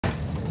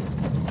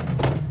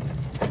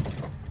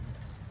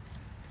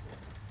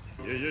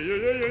Welcome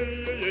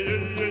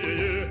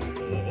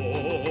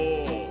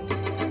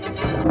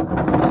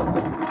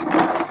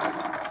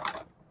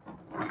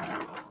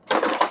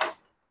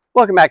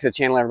back to the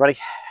channel, everybody.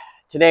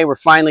 Today we're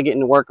finally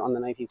getting to work on the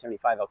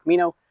 1975 El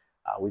Camino.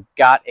 We've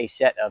got a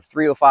set of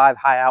 305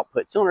 high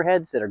output cylinder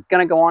heads that are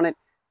going to go on it.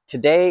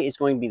 Today is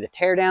going to be the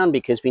teardown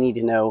because we need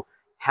to know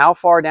how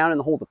far down in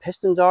the hole the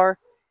pistons are,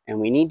 and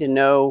we need to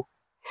know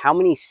how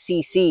many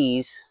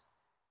cc's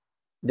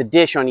the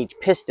dish on each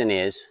piston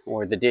is,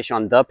 or the dish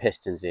on the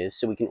pistons is,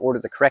 so we can order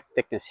the correct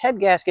thickness head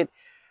gasket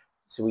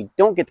so we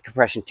don't get the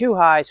compression too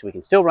high so we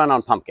can still run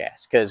on pump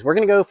gas, because we're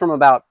going to go from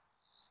about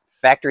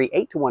factory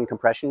 8-to-1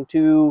 compression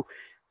to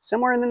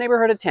somewhere in the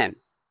neighborhood of 10,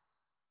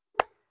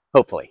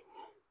 hopefully.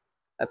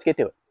 Let's get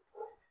to it.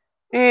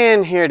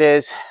 And here it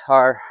is,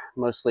 our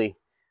mostly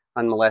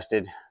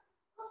unmolested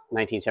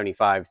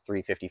 1975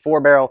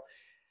 354 barrel.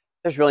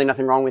 There's really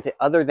nothing wrong with it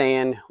other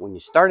than when you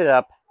start it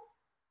up,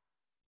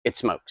 it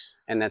smokes,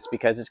 and that's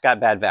because it's got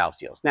bad valve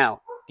seals.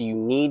 Now, do you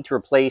need to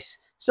replace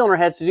cylinder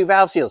heads to do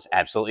valve seals?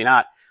 Absolutely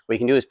not. What you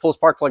can do is pull a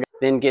spark plug,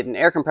 then get an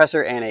air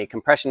compressor and a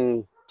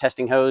compression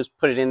testing hose,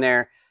 put it in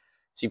there.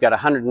 So you've got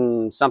 100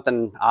 and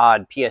something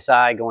odd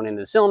PSI going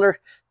into the cylinder,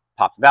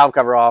 pop the valve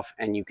cover off,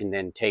 and you can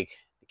then take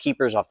the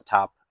keepers off the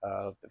top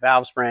of the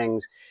valve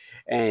springs,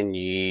 and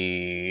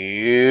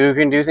you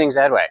can do things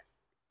that way.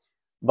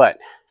 But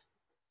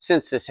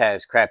since this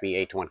has crappy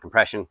 8-to-1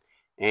 compression,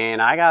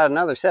 and I got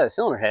another set of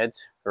cylinder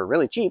heads for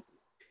really cheap,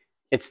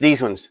 it's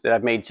these ones that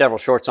I've made several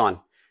shorts on.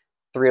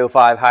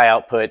 305 high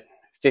output,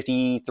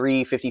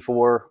 53,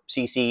 54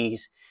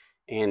 cc's,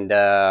 and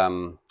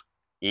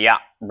yeah,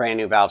 brand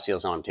new valve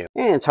seals on them too.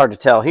 And it's hard to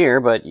tell here,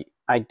 but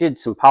I did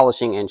some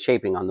polishing and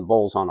shaping on the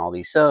bowls on all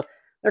these. So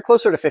they're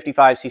closer to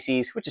 55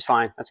 cc's, which is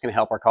fine. That's going to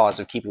help our cause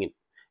of keeping it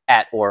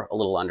at or a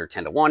little under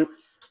 10-to-1.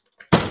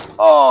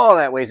 Oh,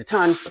 that weighs a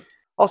ton.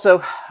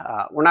 Also,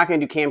 we're not going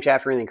to do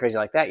camshaft or anything crazy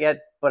like that yet,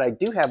 but I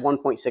do have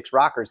 1.6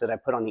 rockers that I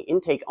put on the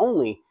intake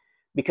only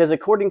because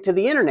according to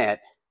the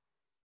internet,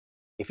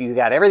 if you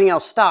got everything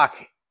else stock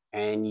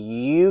and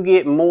you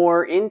get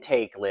more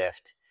intake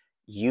lift,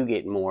 you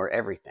get more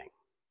everything.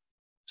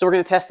 So we're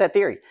going to test that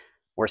theory.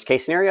 Worst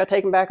case scenario,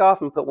 take them back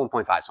off and put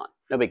 1.5s on.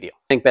 No big deal.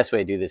 I think best way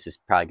to do this is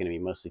probably going to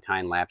be mostly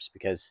time lapse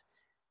because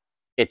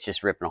it's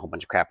just ripping a whole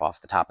bunch of crap off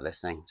the top of this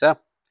thing. So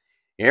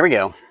here we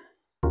go.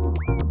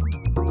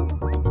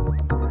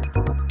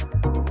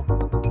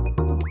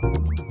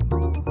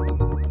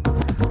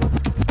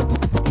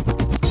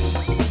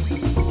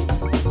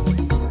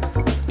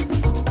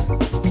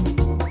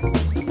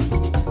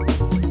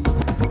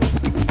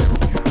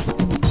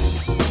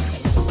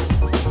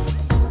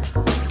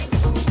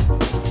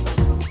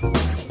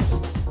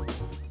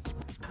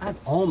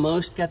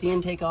 Almost got the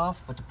intake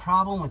off, but the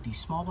problem with these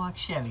small block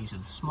Chevys of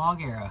the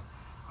smog era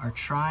are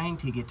trying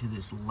to get to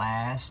this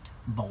last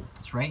bolt.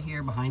 It's right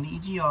here behind the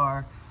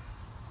EGR,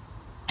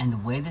 and the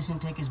way this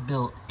intake is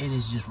built, it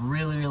is just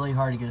really, really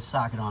hard to get a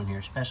socket on here,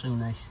 especially when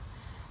there's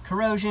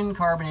corrosion,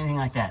 carbon, anything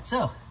like that.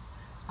 So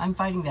I'm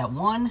fighting that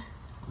one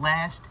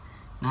last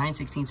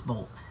 9/16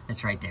 bolt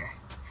that's right there.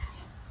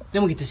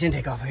 Then we'll get this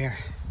intake off of here.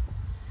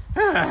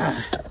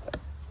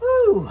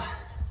 Woo!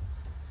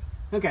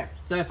 Okay,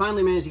 so I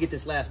finally managed to get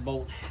this last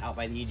bolt out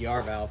by the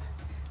EGR valve.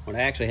 What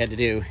I actually had to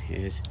do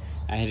is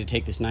I had to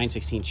take this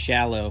 9/16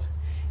 shallow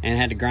and I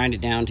had to grind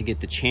it down to get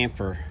the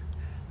chamfer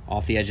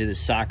off the edge of this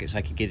socket so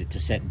I could get it to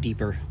set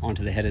deeper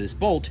onto the head of this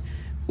bolt,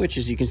 which,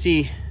 as you can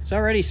see, is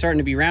already starting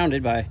to be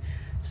rounded by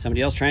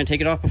somebody else trying to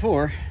take it off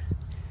before.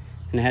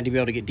 And I had to be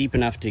able to get deep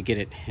enough to get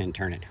it and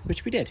turn it,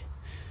 which we did.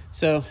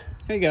 So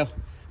there you go.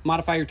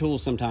 Modify your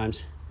tools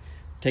sometimes.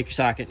 Take your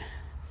socket,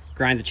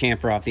 grind the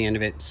chamfer off the end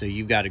of it so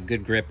you've got a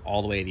good grip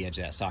all the way to the edge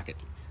of that socket.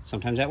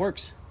 Sometimes that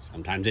works,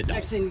 sometimes it don't.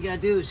 Next thing we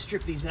gotta do is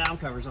strip these valve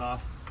covers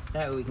off.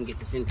 That way we can get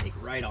this intake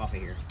right off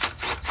of here.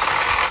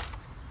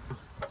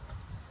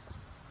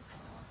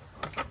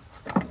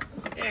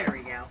 There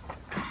we go.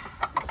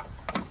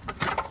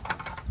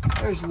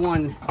 There's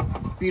one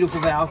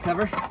beautiful valve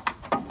cover.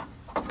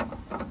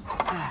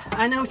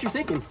 I know what you're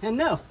thinking, and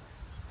no,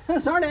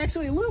 those aren't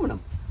actually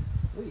aluminum.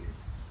 Weird.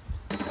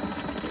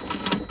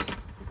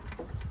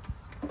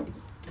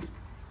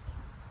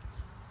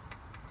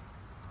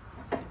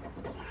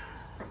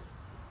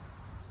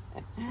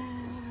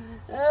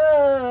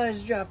 Oh, I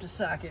just dropped a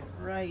socket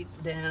right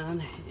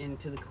down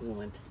into the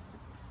coolant.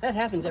 That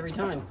happens every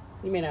time.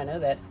 You may not know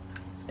that.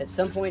 At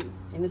some point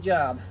in the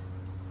job,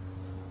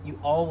 you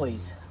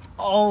always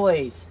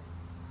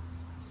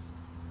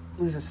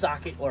lose a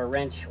socket or a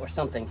wrench or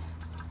something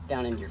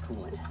down into your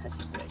coolant. That's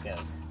just the way it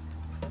goes.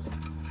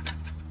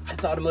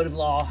 That's automotive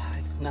law.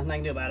 Nothing I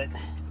can do about it.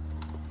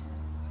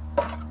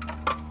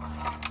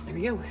 There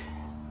we go.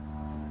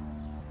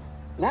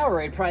 Now we're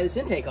ready to pry this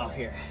intake off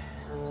here.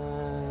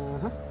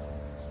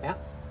 Yeah.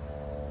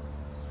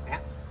 Yeah.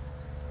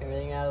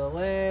 Everything out of the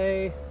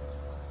way.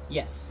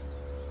 Yes.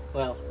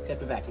 Well,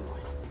 except the vacuum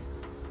line.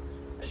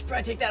 Let's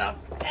probably take that off.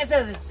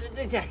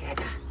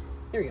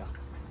 There we go.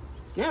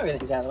 Now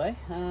everything's out of the way.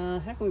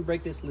 How can we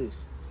break this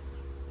loose?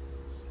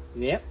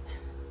 Yep.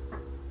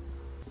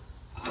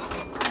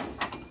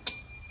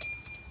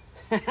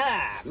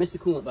 Haha, missed the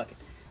coolant bucket.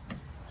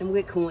 And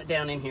we'll get coolant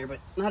down in here, but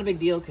not a big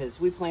deal because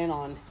we plan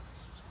on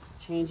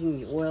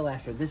changing the oil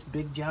after this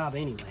big job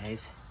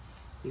anyways.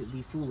 It would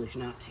be foolish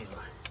not to.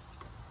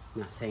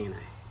 I'm not saying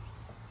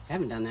I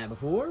haven't done that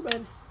before, but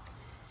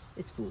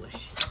it's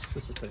foolish.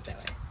 Let's just put it that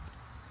way.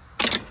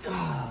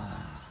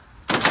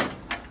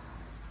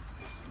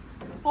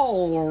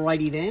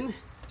 Alrighty then.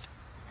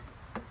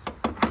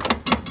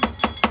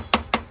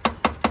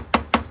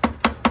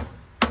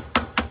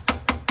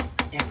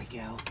 There we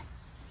go.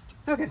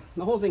 Okay,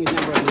 the whole thing is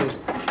now broken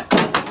loose.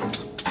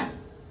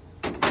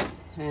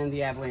 And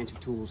the avalanche of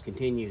tools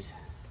continues.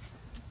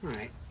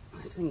 Alright,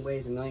 this thing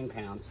weighs 1,000,000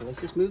 pounds, so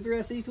let's just move the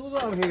rest of these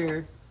tools over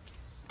here.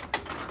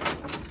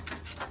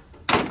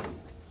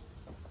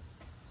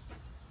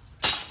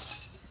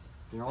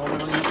 They're all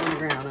running up on the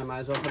ground, I might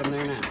as well put them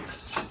there now.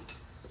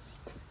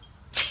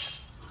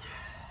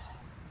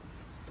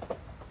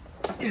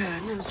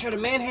 Now let's try to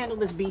manhandle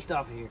this beast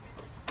off of here.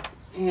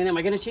 And am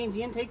I going to change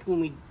the intake when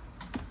we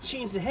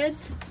change the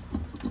heads?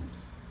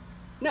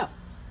 No.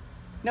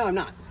 No, I'm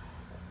not.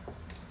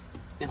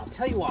 And I'll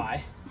tell you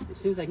why as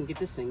soon as I can get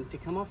this thing to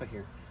come off of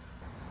here.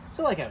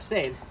 So like I was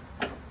saying,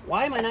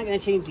 why am I not going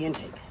to change the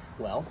intake?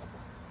 Well,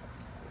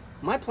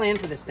 my plan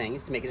for this thing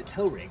is to make it a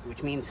tow rig,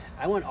 which means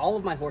I want all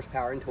of my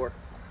horsepower and torque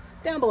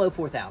down below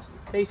 4,000.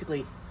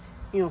 Basically,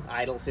 you know,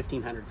 idle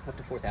 1,500 up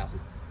to 4,000.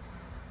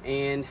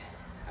 And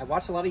I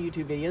watched a lot of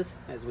YouTube videos,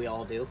 as we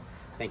all do.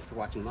 Thank you for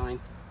watching mine.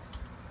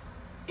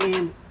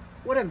 And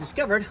what I've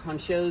discovered on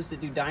shows that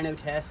do dyno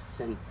tests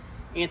and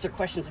answer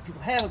questions that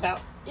people have about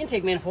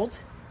intake manifolds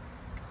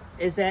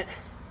is that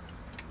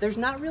there's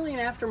not really an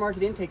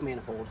aftermarket intake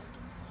manifold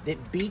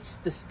that beats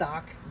the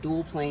stock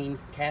dual plane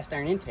cast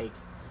iron intake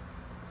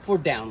for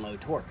down low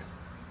torque.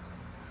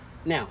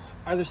 Now,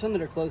 are there some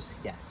that are close?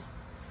 Yes.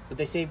 Would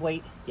they save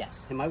weight?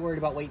 Yes. Am I worried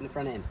about weight in the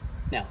front end?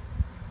 No.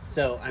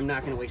 So I'm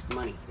not going to waste the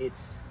money.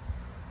 It's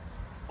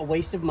a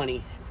waste of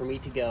money for me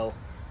to go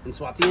and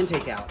swap the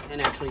intake out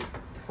and actually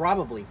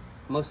probably,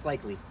 most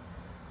likely,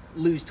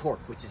 lose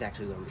torque, which is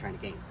actually what I'm trying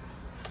to gain.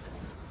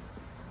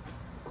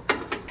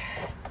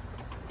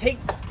 Take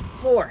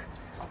 4.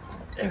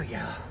 There we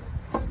go.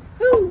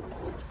 Whew.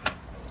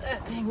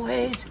 That thing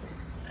weighs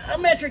a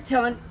metric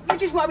ton,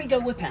 which is why we go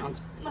with pounds.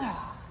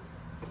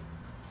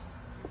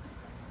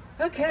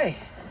 Okay.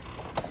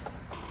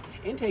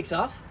 Intake's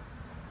off.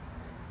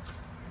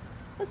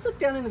 Let's look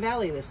down in the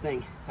valley of this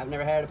thing. I've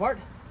never had it apart.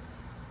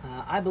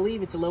 I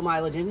believe it's a low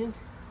mileage engine.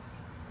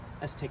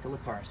 Let's take a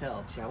look for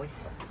ourselves, shall we?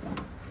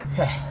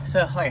 Okay, so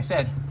like I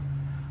said,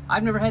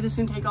 I've never had this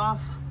intake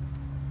off,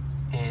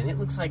 and it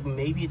looks like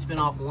maybe it's been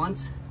off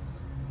once.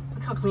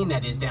 Look how clean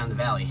that is down the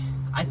valley.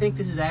 I think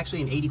this is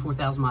actually an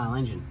 84,000 mile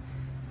engine,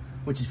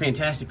 which is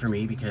fantastic for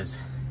me because,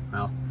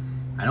 well,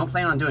 I don't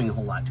plan on doing a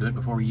whole lot to it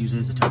before we use it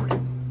as a tow rig.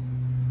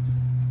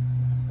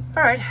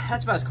 All right,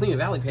 that's about as clean a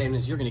valley pan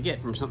as you're gonna get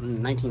from something in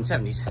the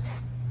 1970s.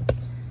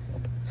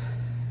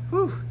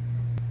 Whew.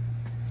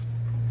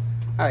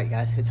 All right,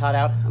 guys, it's hot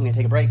out. I'm gonna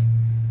take a break,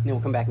 and then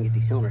we'll come back and get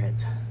these cylinder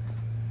heads.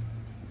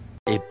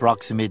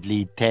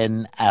 Approximately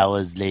 10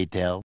 hours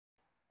later.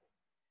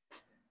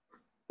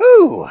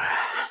 Woo!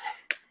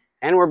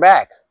 And we're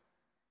back.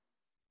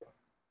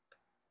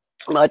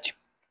 Much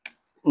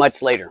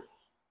later.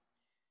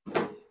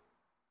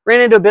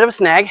 Ran into a bit of a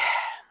snag.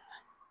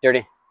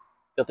 Dirty,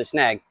 filthy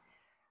snag.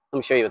 Let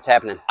me show you what's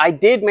happening. I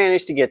did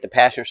manage to get the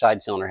passenger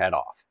side cylinder head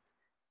off.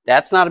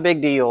 That's not a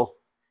big deal.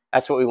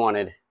 That's what we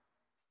wanted.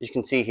 As you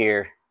can see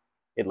here,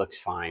 it looks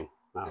fine.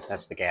 Well,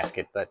 that's the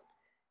gasket, but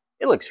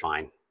it looks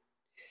fine.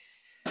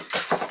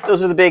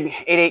 Those are the big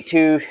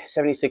 882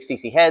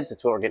 76cc heads.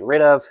 That's what we're getting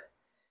rid of.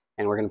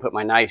 And we're going to put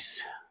my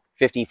nice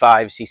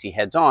 55cc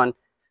heads on.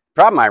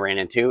 The problem I ran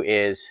into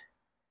is,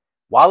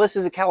 while this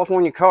is a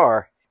California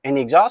car and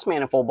the exhaust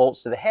manifold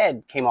bolts to the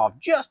head came off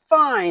just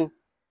fine,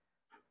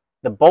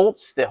 the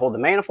bolts that hold the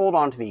manifold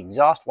onto the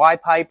exhaust Y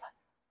pipe,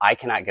 I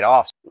cannot get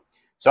off.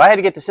 So I had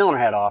to get the cylinder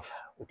head off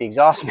with the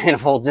exhaust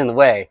manifolds in the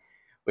way,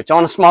 which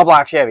on a small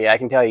block Chevy, I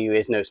can tell you,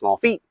 is no small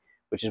feat,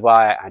 which is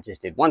why I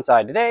just did one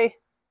side today.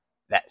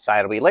 That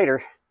side will be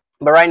later.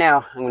 But right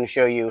now, I'm going to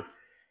show you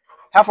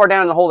how far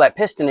down the hole that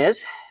piston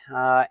is,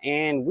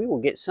 and we will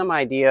get some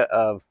idea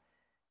of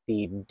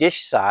the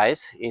dish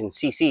size in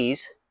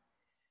cc's.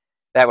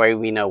 That way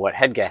we know what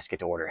head gasket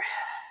to order.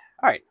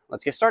 All right,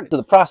 let's get started. So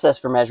the process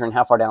for measuring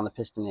how far down the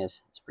piston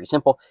is pretty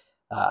simple.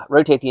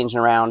 Rotate the engine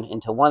around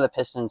until one of the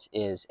pistons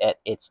is at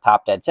its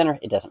top dead center.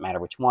 It doesn't matter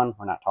which one.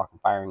 We're not talking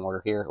firing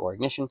order here or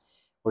ignition.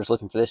 We're just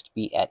looking for this to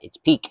be at its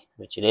peak,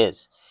 which it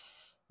is.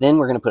 Then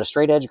we're going to put a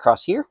straight edge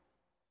across here.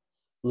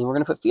 And then we're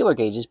going to put feeler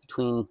gauges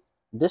between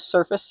this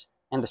surface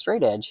and the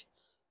straight edge,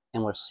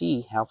 and we'll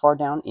see how far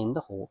down in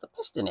the hole the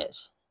piston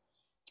is.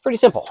 It's pretty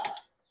simple.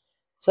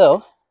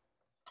 So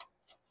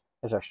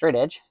there's our straight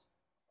edge,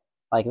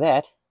 like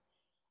that.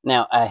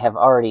 Now, I have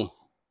already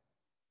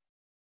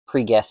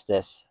pre-guessed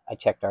this. I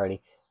checked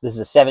already. This is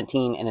a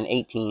 17 and an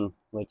 18,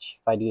 which,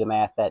 if I do the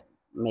math, that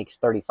makes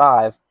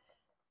 35.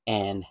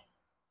 And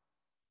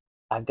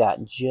I've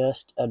got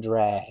just a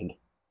drag.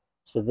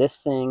 So this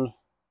thing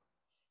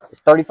is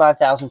 35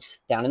 thousandths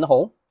down in the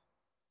hole,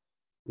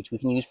 which we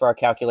can use for our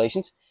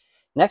calculations.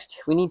 Next,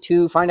 we need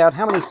to find out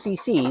how many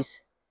cc's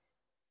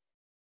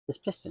this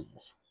piston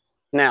is.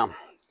 Now,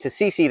 to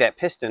cc that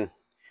piston,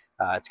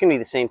 it's going to be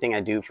the same thing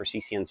I do for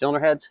cc on cylinder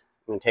heads.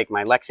 I'm going to take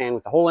my Lexan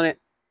with the hole in it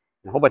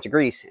and a whole bunch of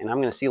grease, and I'm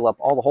going to seal up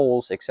all the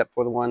holes except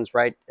for the ones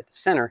right at the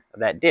center of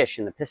that dish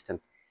in the piston.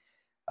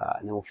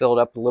 And then we'll fill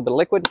it up with a little bit of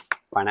liquid,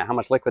 find out how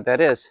much liquid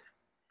that is,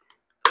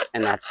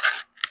 and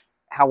that's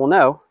how we'll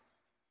know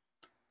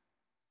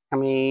how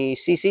many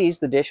cc's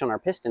the dish on our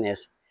piston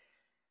is.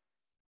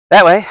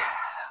 That way,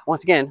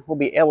 once again, we'll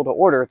be able to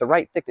order the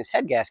right thickness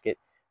head gasket,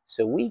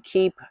 so we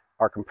keep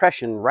our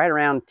compression right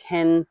around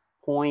 10.0,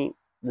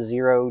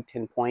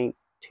 10.2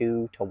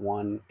 to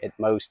 1 at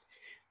most.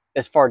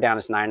 As far down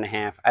as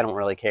 9.5, I don't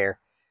really care.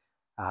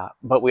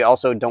 But we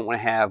also don't want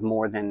to have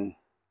more than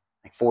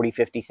like 40,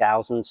 50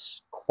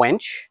 thousandths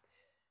quench,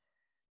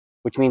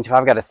 which means if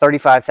I've got a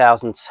 35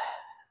 thousandths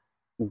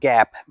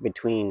gap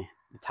between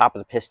the top of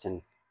the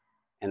piston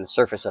and the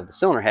surface of the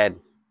cylinder head,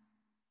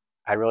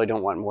 I really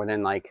don't want more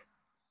than like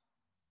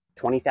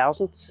 20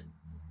 thousandths.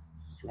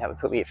 And that would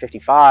put me at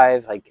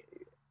 55. Like,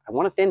 I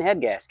want a thin head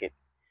gasket,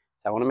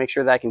 so I want to make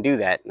sure that I can do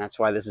that, and that's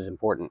why this is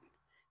important.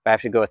 If I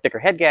have to go a thicker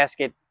head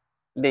gasket,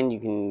 then you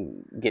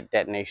can get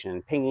detonation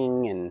and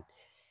pinging, and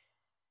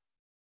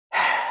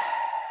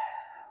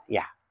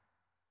yeah.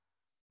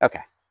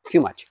 Okay,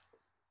 too much.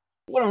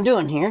 What I'm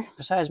doing here,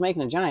 besides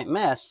making a giant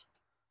mess,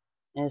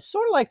 is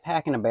sort of like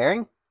packing a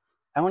bearing.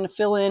 I want to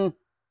fill in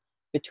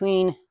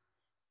between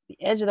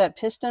the edge of that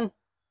piston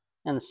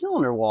and the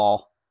cylinder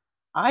wall.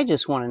 I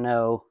just want to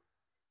know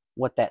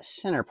what that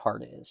center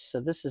part is.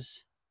 So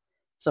it's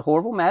a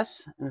horrible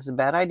mess, and it's a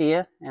bad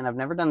idea, and I've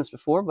never done this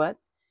before, but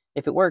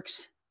if it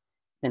works,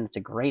 then it's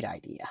a great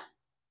idea.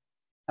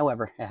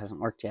 However, it hasn't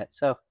worked yet,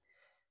 so I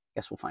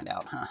guess we'll find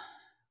out, huh?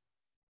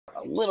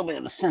 A little bit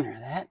of the center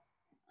of that,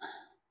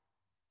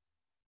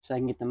 so I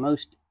can get the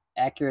most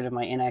accurate of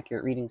my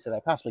inaccurate readings that I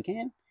possibly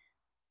can.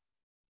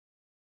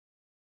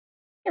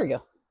 There we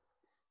go.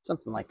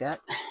 Something like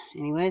that.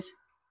 Anyways.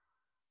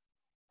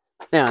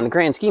 Now, in the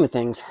grand scheme of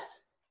things,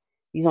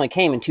 these only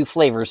came in 2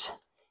 flavors,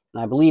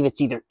 and I believe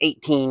it's either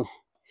 18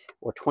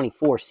 or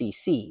 24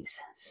 cc's.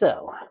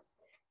 So,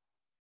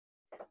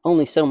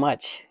 only so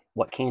much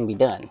what can be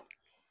done.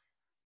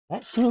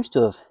 That seems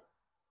to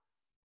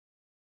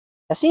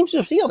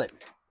have sealed it.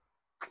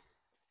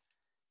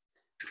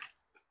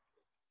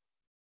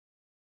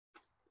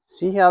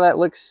 See how that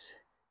looks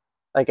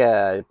like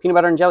a peanut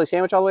butter and jelly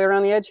sandwich all the way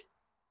around the edge?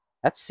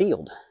 That's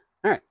sealed.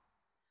 All right,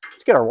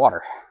 let's get our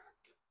water.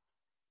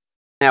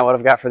 Now what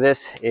I've got for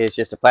this is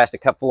just a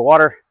plastic cup full of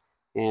water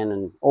and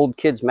an old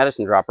kid's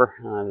medicine dropper.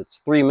 It's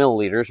 3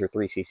 milliliters or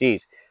 3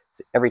 cc's.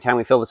 So every time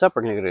we fill this up,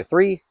 we're going to go to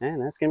 3,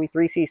 and that's going to be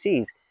 3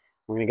 cc's.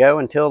 We're going to go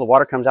until the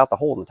water comes out the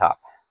hole in the top.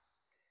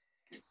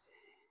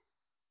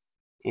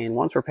 And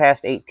once we're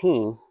past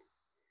 18,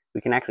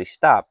 we can actually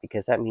stop,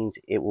 because that means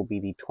it will be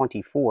the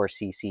 24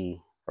 cc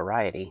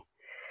variety.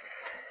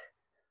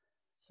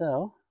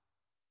 So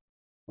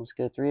let's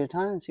go 3 at a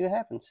time and see what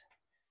happens.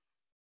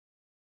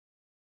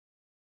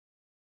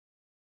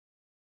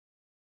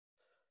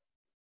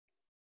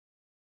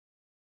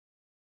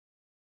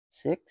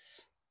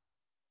 Six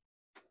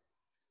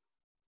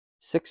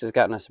has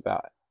gotten us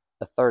about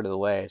a third of the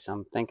way, so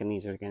I'm thinking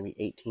these are going to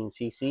be 18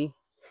 cc.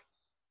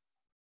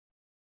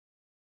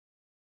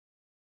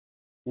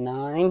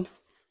 9.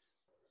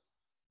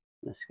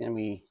 This is going to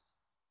be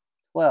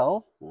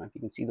 12. I don't know if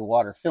you can see the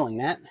water filling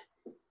that,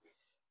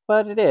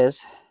 but it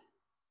is.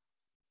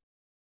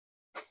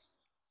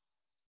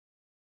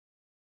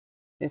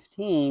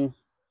 15.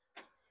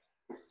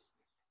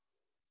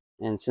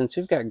 And since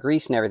we've got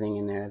grease and everything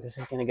in there, this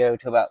is going to go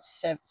to about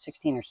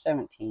 16 or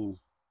 17.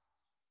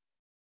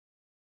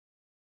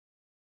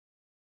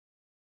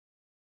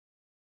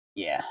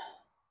 Yeah.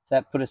 So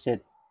that put us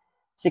at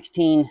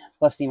 16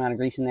 plus the amount of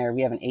grease in there.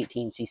 We have an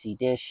 18 cc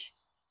dish.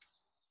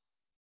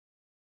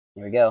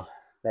 There we go.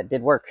 That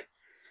did work.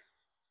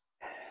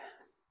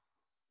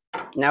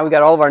 Now we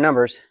got all of our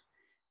numbers,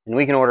 and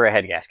we can order a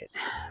head gasket.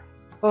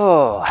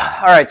 Oh,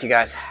 all right, you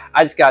guys.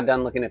 I just got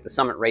done looking at the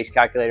Summit Race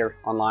Calculator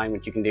online,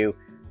 which you can do.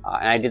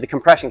 And I did the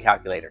compression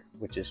calculator,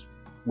 which is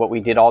what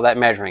we did all that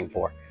measuring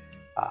for.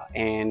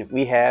 And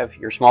we have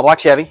your small block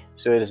Chevy.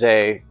 So it is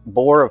a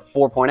bore of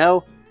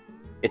 4.0.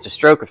 It's a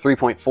stroke of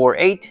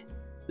 3.48.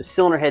 The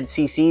cylinder head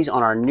cc's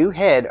on our new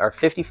head are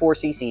 54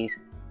 cc's,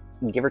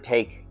 give or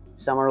take.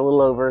 Some are a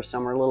little over,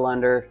 some are a little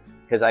under,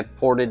 because I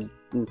ported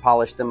and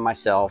polished them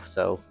myself.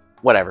 So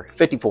whatever,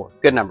 54,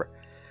 good number.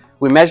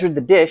 We measured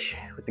the dish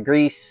with the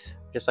grease,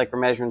 just like we're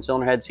measuring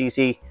cylinder head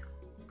cc,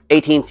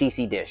 18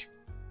 cc dish.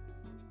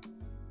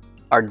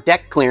 Our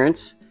deck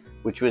clearance,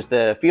 which was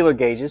the feeler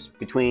gauges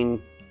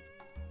between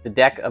the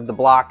deck of the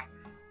block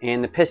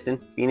and the piston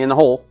being in the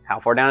hole, how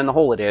far down in the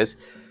hole it is,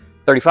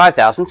 35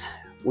 thousandths,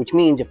 which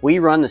means if we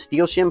run the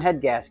steel shim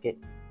head gasket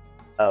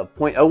of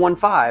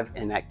 0.015,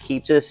 and that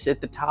keeps us at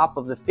the top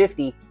of the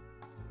 50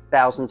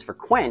 thousandths for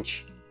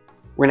quench,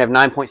 we're gonna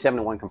have 9.7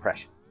 to 1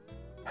 compression.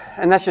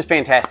 And that's just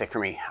fantastic for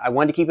me. I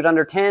wanted to keep it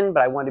under 10,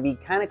 but I wanted to be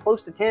kind of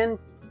close to 10.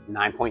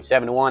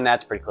 9.7 to 1,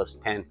 that's pretty close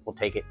to 10. We'll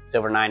take it. It's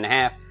over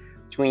 9.5,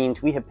 which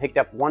means we have picked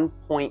up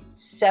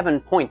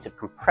 1.7 points of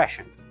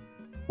compression,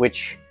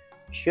 which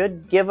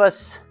should give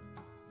us,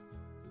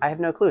 I have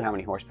no clue how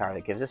many horsepower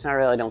that gives us, and I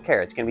really don't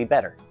care. It's going to be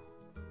better.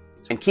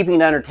 And keeping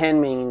it under 10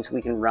 means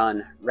we can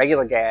run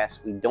regular gas.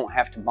 We don't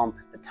have to bump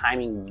the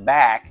timing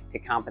back to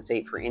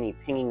compensate for any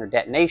pinging or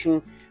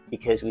detonation,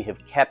 because we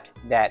have kept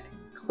that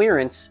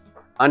clearance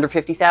under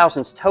 50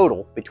 thousandths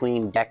total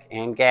between deck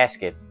and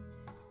gasket.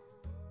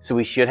 So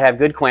we should have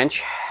good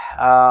quench.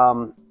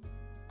 And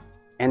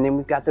then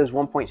we've got those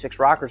 1.6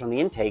 rockers on the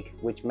intake,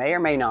 which may or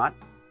may not,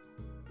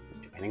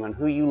 depending on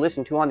who you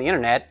listen to on the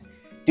internet,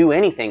 do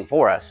anything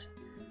for us.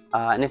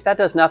 And if that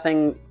does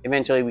nothing,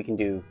 eventually we can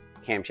do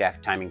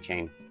camshaft, timing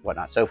chain,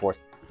 whatnot, so forth.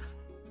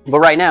 But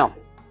right now,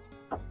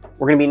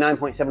 we're going to be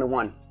 9.7 to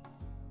 1.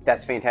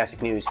 That's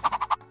fantastic news.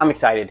 I'm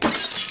excited.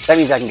 That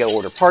means I can go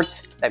order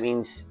parts. That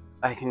means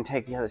I can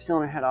take the other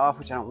cylinder head off,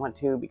 which I don't want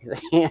to because I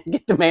can't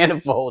get the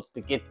manifolds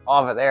to get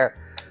off of there.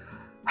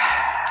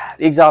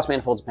 The exhaust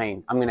manifold's a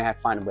pain. I'm going to have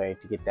to find a way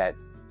to get that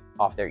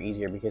off there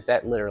easier, because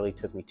that literally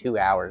took me 2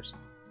 hours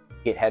to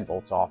get head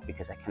bolts off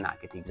because I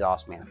cannot get the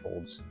exhaust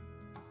manifolds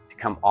to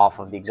come off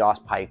of the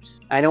exhaust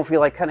pipes. I don't feel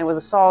like cutting it with a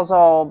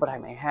Sawzall, but I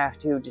may have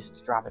to just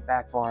to drop it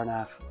back far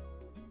enough.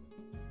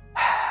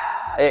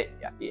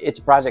 It's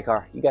a project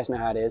car. You guys know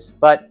how it is.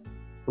 But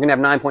we're going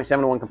to have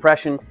 9.7 to 1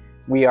 compression.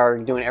 We are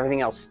doing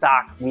everything else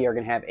stock. We are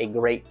going to have a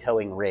great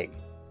towing rig.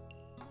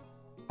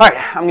 All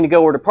right, I'm going to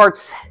go order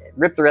parts,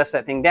 rip the rest of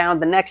that thing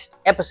down. The next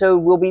episode,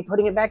 we'll be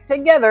putting it back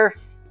together.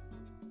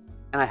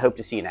 And I hope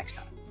to see you next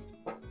time.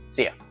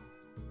 See ya.